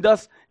kindness, and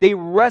thus they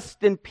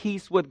rest in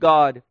peace with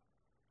God.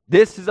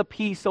 This is a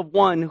peace of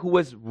one who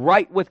is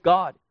right with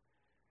God.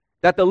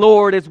 That the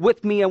Lord is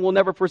with me and will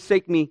never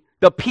forsake me.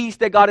 The peace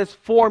that God is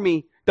for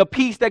me. The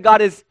peace that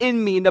God is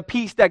in me. And the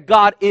peace that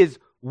God is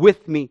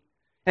with me.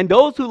 And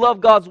those who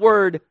love God's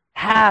word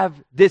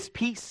have this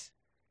peace.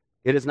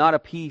 It is not a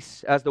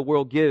peace as the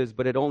world gives,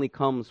 but it only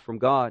comes from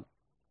God.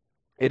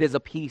 It is a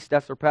peace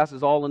that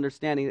surpasses all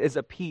understanding. It is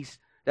a peace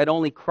that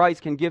only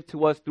Christ can give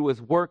to us through his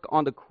work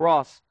on the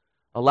cross,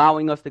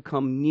 allowing us to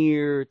come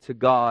near to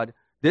God.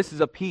 This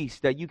is a peace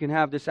that you can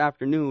have this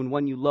afternoon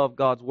when you love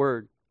God's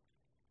word.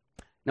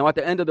 Now, at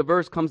the end of the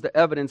verse comes the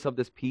evidence of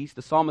this peace.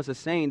 The psalmist is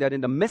saying that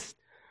in the midst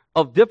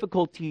of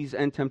difficulties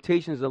and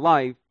temptations of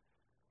life,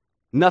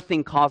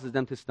 nothing causes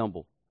them to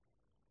stumble.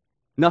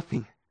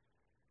 Nothing.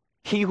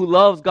 He who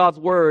loves God's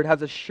word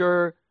has a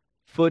sure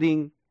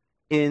footing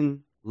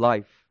in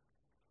life.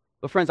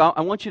 But friends, I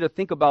want you to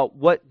think about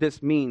what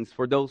this means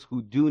for those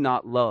who do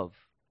not love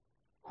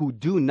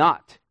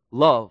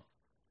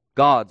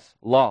God's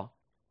law.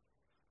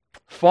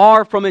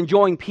 Far from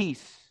enjoying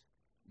peace,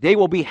 they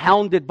will be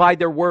hounded by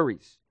their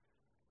worries,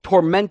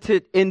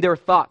 tormented in their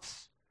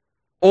thoughts,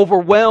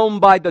 overwhelmed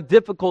by the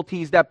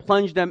difficulties that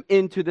plunge them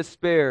into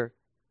despair.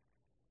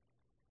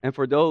 And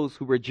for those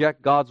who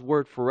reject God's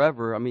word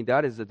forever,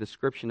 that is a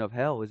description of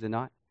hell, is it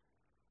not?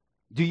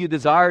 Do you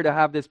desire to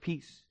have this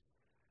peace?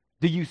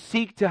 Do you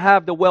seek to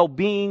have the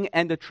well-being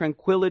and the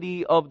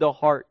tranquility of the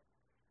heart?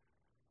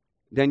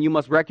 Then you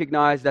must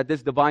recognize that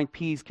this divine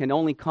peace can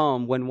only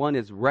come when one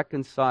is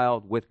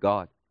reconciled with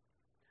God.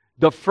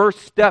 The first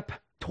step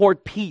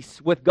toward peace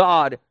with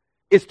God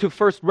is to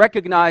first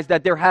recognize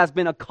that there has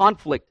been a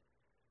conflict.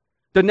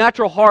 The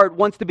natural heart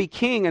wants to be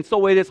king, and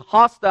so it is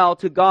hostile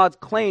to God's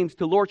claims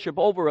to lordship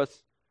over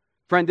us.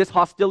 Friend, this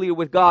hostility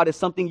with God is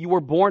something you were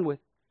born with.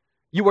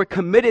 You are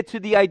committed to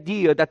the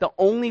idea that the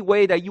only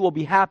way that you will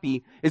be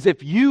happy is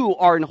if you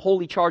are in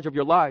holy charge of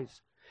your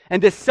lives.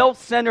 And this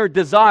self-centered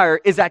desire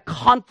is at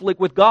conflict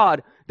with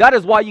God. That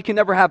is why you can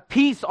never have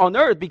peace on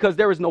earth, because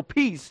there is no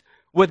peace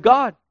with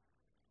God.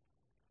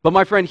 But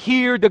my friend,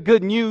 hear the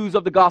good news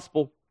of the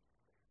gospel.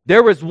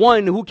 There is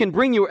one who can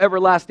bring you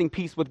everlasting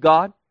peace with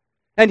God.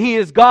 And he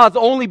is God's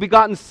only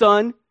begotten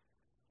Son,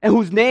 and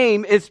whose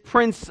name is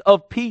Prince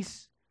of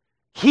Peace.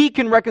 He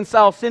can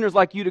reconcile sinners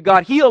like you to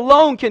God. He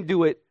alone can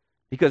do it,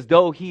 because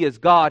though he is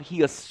God,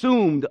 he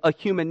assumed a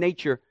human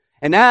nature.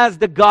 And as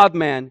the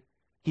God-man,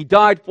 he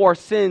died for our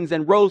sins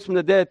and rose from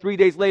the dead 3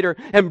 days later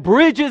and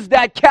bridges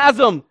that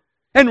chasm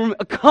and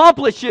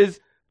accomplishes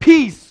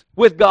peace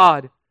with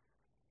God.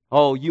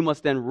 Oh, you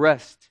must then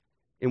rest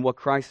in what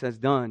Christ has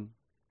done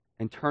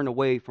and turn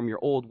away from your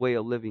old way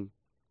of living.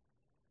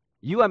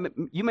 You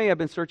may have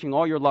been searching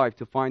all your life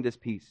to find this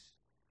peace.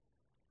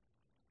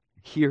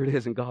 Here it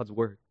is in God's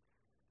Word.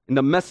 In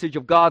the message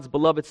of God's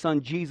beloved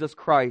Son, Jesus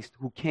Christ,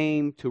 who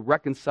came to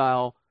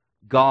reconcile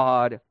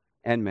God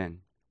and men.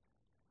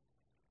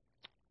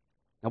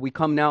 Now we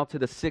come now to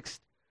the sixth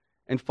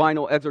and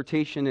final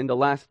exhortation in the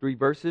last three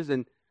verses,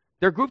 and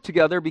they're grouped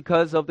together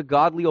because of the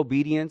godly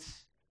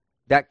obedience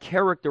that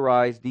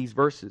characterized these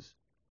verses.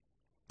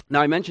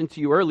 Now I mentioned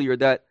to you earlier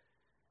that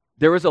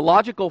there is a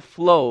logical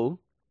flow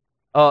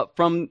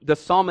from the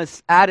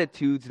psalmist's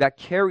attitudes that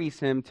carries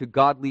him to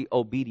godly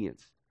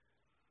obedience.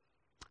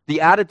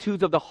 The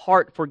attitudes of the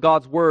heart for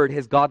God's word,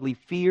 his godly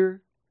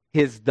fear,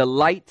 his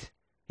delight,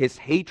 his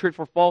hatred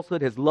for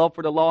falsehood, his love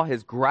for the law,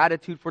 his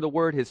gratitude for the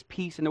word, his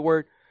peace in the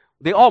word,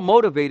 they all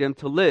motivate him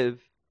to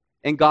live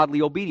in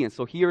godly obedience.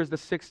 So here is the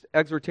sixth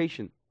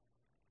exhortation.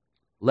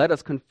 Let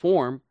us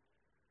conform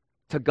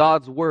to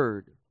God's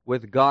word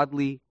with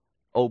godly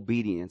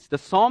obedience. The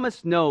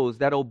psalmist knows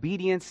that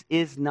obedience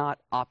is not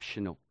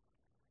optional.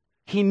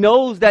 He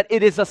knows that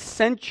it is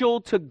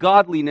essential to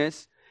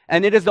godliness,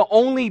 and it is the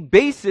only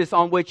basis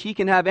on which he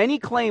can have any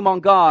claim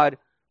on God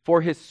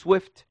for his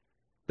swift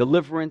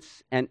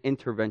deliverance and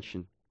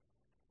intervention.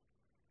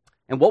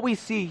 And what we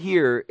see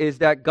here is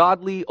that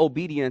godly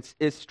obedience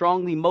is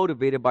strongly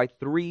motivated by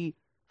three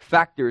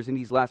factors in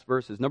these last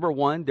verses. Number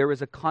one, there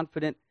is a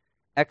confident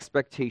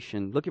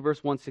expectation. Look at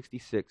verse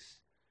 166.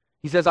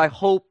 He says, I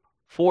hope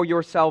for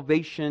your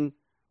salvation,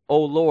 O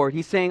Lord.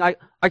 He's saying, I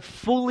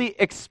fully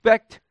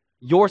expect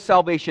your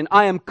salvation.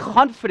 I am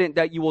confident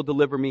that you will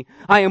deliver me.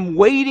 I am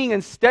waiting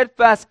in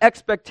steadfast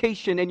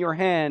expectation in your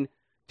hand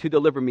to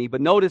deliver me.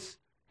 But notice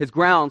his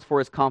grounds for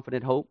his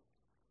confident hope.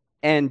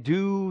 And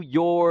do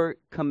your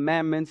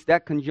commandments.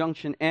 That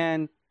conjunction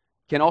and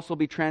can also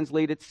be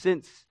translated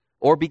since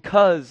or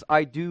because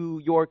I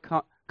do your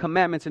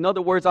commandments. In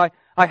other words, I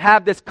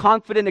have this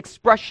confident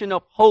expression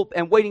of hope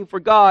and waiting for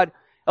God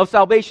of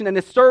salvation, and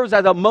it serves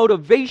as a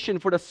motivation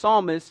for the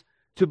psalmist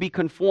to be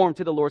conformed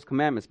to the Lord's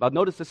commandments. But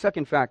notice the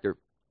second factor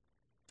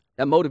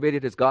that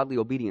motivated his godly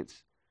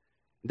obedience.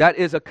 That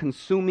is a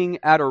consuming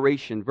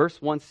adoration. Verse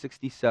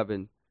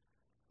 167,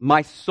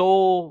 my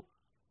soul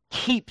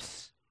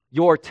keeps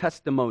your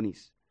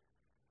testimonies.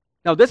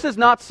 Now, this is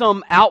not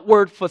some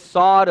outward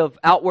facade of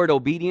outward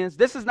obedience.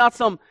 This is not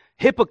some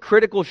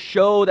hypocritical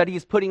show that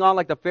he's putting on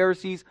like the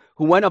Pharisees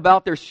who went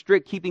about their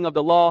strict keeping of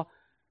the law.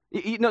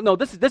 No,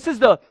 this is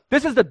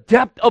the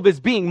depth of his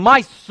being.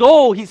 My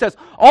soul, he says,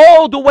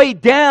 all the way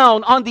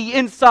down on the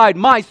inside,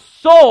 my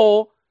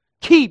soul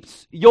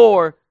keeps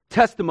your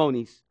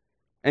testimonies.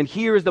 And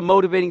here is the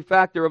motivating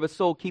factor of a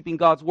soul keeping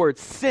God's word.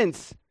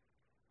 Since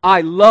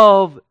I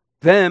love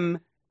them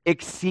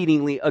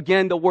exceedingly.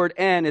 Again, the word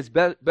and is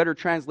better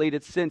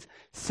translated since.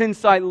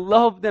 Since I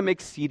love them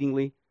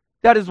exceedingly.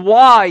 That is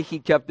why he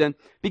kept them,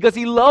 because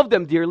he loved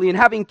them dearly, and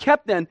having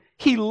kept them,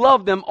 he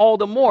loved them all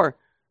the more.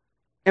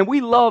 And we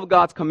love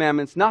God's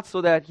commandments not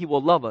so that he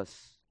will love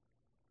us,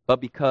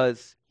 but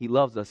because he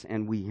loves us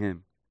and we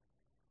him.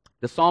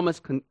 The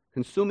psalmist's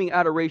consuming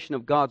adoration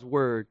of God's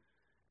word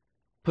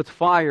puts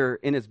fire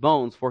in his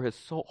bones for his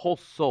whole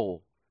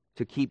soul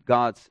to keep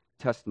God's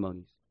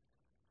testimonies.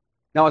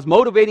 Now, as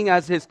motivating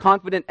as his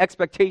confident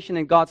expectation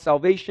in God's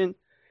salvation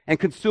and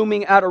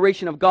consuming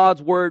adoration of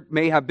God's word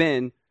may have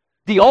been,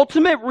 the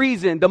ultimate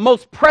reason, the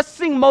most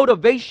pressing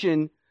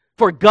motivation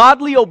for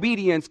godly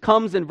obedience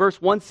comes in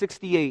verse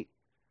 168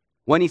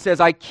 when he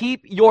says, I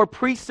keep your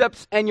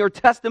precepts and your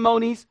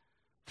testimonies,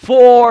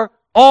 for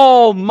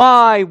all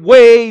my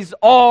ways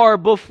are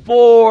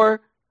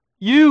before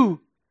you.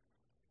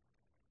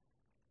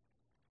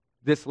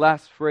 This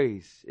last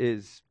phrase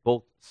is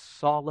both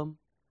solemn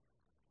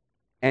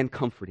and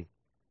comforting.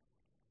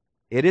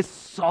 It is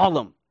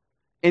solemn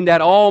in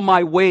that all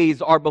my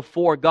ways are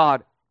before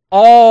God.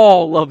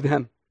 All of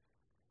them.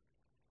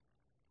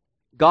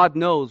 God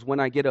knows when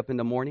I get up in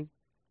the morning.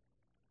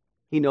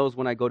 He knows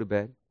when I go to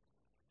bed.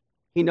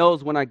 He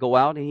knows when I go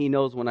out, and he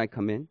knows when I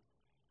come in.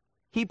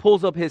 He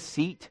pulls up his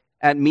seat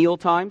at meal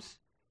times.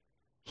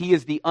 He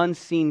is the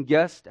unseen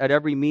guest at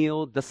every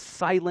meal, the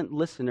silent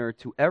listener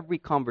to every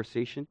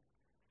conversation.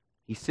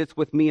 He sits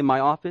with me in my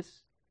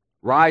office,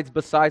 rides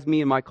beside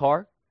me in my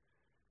car.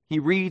 He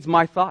reads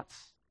my thoughts.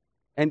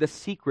 and the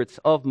secrets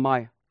of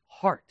my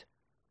heart.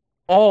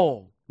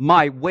 All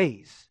my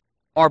ways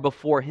are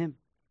before him.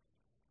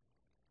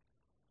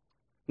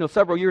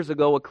 Several years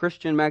ago, a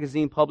Christian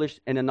magazine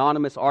published an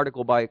anonymous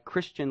article by a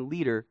Christian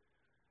leader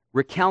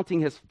recounting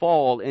his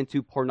fall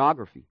into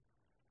pornography.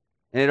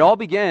 And it all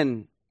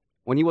began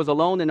when he was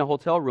alone in a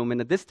hotel room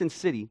in a distant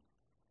city.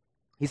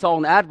 He saw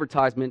an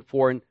advertisement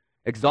for an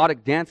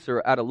exotic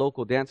dancer at a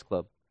local dance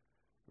club.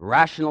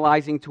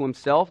 Rationalizing to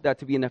himself that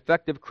to be an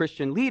effective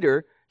Christian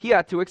leader, he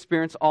had to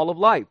experience all of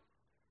life.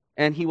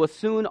 And he was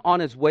soon on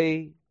his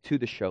way to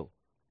the show.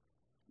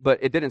 But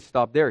it didn't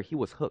stop there. He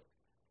was hooked.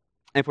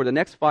 And for the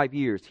next 5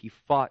 years, he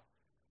fought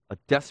a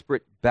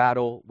desperate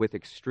battle with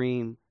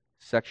extreme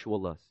sexual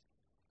lust.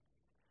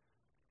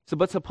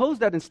 But suppose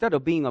that instead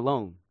of being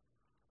alone,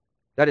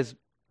 that is,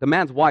 the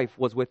man's wife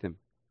was with him.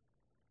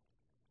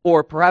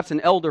 Or perhaps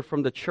an elder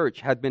from the church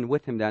had been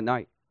with him that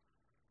night.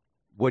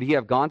 Would he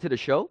have gone to the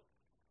show?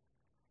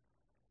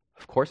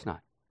 Of course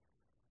not.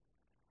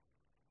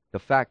 The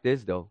fact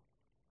is, though,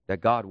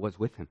 that God was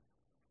with him.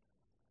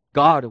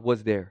 God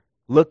was there,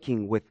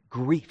 looking with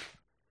grief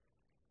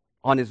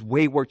on his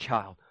wayward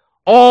child.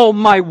 All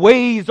my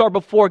ways are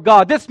before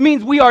God. This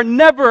means we are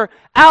never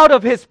out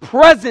of his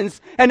presence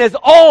and his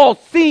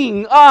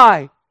all-seeing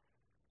eye.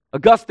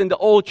 Augustine, the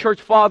old church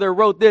father,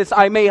 wrote this: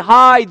 I may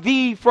hide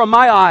thee from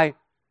my eye,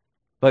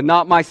 but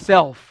not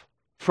myself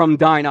from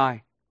thine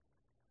eye.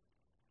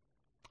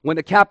 When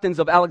the captains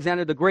of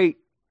Alexander the Great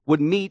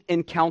would meet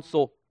in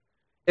council,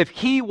 if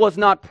he was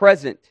not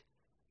present,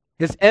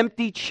 his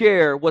empty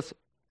chair was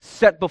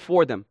set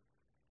before them,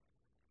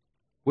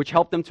 which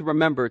helped them to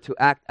remember to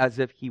act as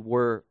if he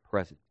were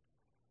present.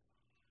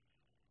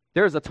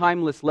 There is a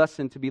timeless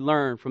lesson to be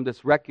learned from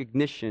this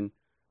recognition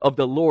of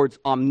the Lord's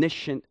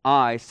omniscient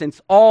eye.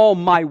 Since all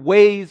my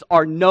ways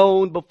are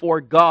known before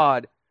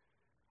God,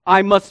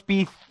 I must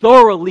be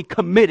thoroughly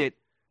committed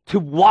to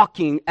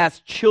walking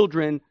as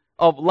children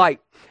of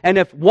light. And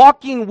if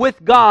walking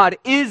with God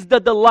is the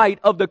delight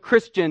of the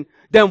Christian,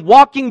 then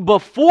walking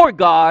before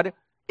God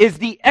is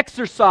the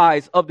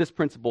exercise of this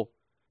principle.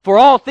 For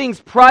all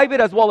things private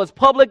as well as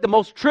public, the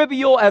most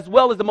trivial as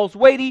well as the most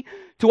weighty,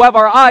 to have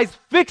our eyes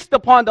fixed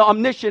upon the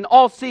omniscient,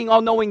 all-seeing,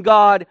 all-knowing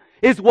God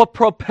is what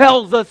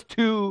propels us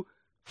to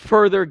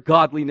further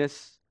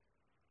godliness.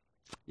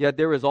 Yet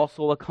there is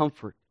also a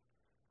comfort.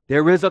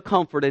 There is a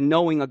comfort in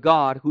knowing a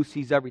God who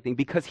sees everything,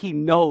 because he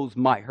knows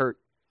my hurt.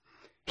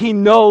 He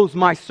knows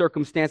my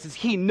circumstances.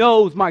 He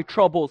knows my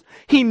troubles.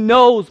 He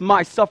knows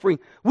my suffering.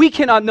 We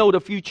cannot know the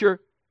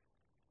future,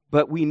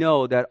 but we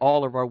know that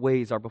all of our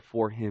ways are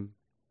before him.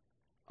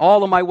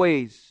 All of my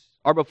ways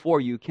are before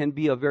you can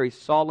be a very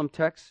solemn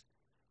text,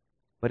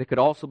 but it could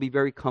also be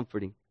very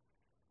comforting.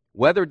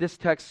 Whether this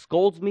text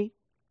scolds me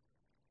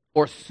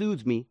or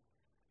soothes me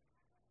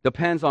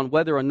depends on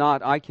whether or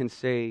not I can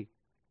say,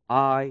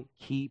 I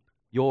keep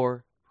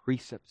your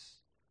precepts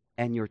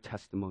and your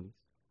testimonies.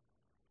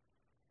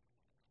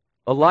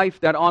 A life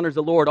that honors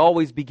the Lord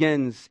always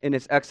begins in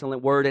His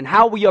excellent word, and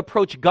how we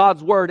approach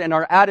God's word and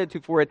our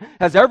attitude for it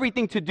has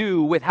everything to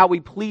do with how we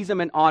please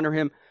Him and honor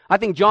Him. I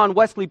think John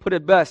Wesley put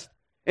it best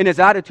in his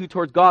attitude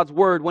towards God's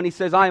word when he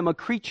says, I am a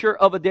creature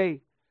of a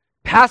day,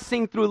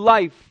 passing through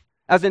life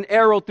as an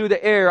arrow through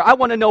the air. I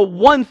want to know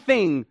one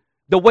thing,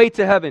 the way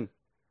to heaven,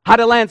 how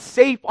to land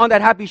safe on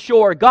that happy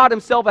shore. God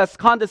Himself has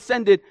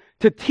condescended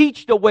to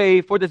teach the way.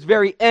 For this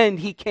very end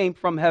He came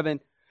from heaven.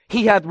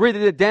 He hath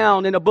written it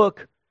down in a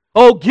book.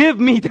 Oh, give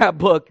me that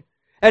book.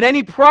 At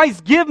any price,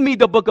 give me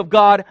the book of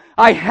God.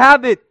 I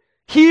have it.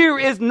 Here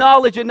is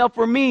knowledge enough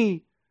for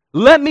me.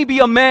 Let me be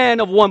a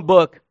man of one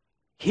book.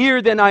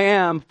 Here then I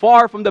am,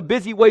 far from the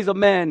busy ways of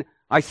men.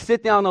 I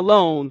sit down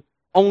alone.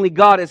 Only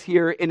God is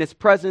here. In His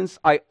presence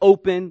I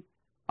open,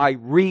 I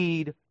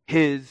read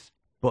His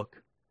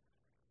book.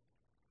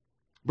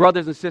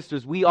 Brothers and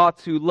sisters, we ought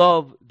to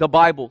love the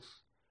Bibles,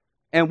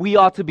 and we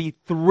ought to be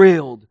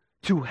thrilled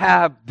to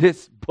have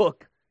this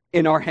book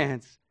in our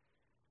hands.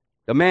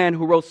 The man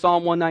who wrote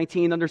Psalm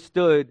 119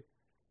 understood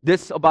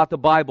this about the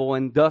Bible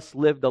and thus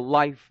lived a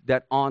life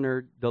that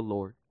honored the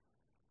Lord.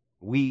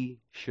 We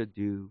should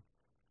do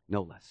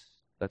no less.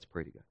 Let's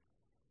pray together.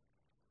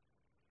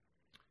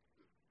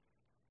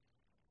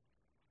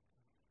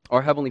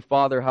 Our Heavenly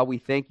Father, how we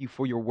thank You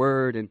for Your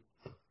word and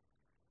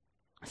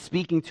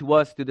speaking to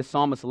us through the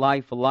psalmist's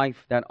life, a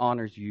life that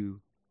honors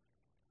You.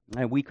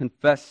 And we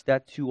confess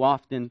that too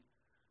often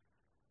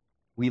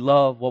we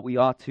love what we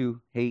ought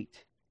to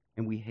hate,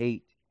 and we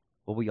hate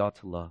what we ought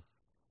to love.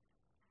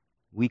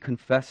 We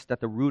confess that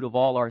the root of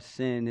all our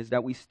sin is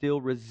that we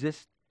still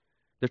resist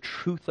the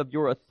truth of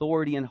Your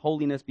authority and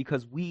holiness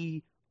because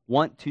we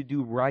want to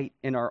do right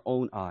in our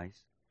own eyes.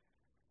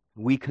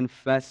 We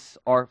confess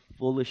our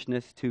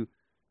foolishness to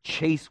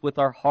chase with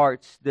our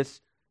hearts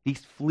these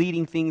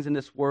fleeting things in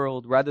this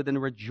world rather than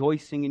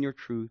rejoicing in Your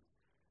truth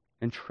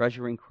and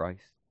treasuring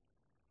Christ.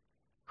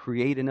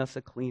 Create in us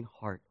a clean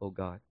heart, O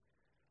God.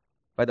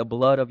 By the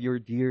blood of Your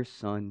dear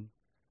Son,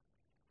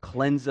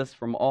 cleanse us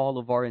from all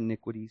of our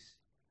iniquities.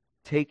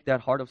 Take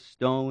that heart of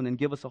stone and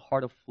give us a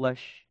heart of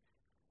flesh,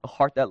 a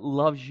heart that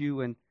loves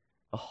You and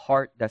a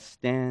heart that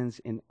stands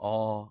in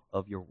awe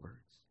of your words.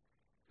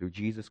 Through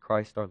Jesus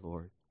Christ our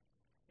Lord.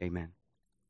 Amen.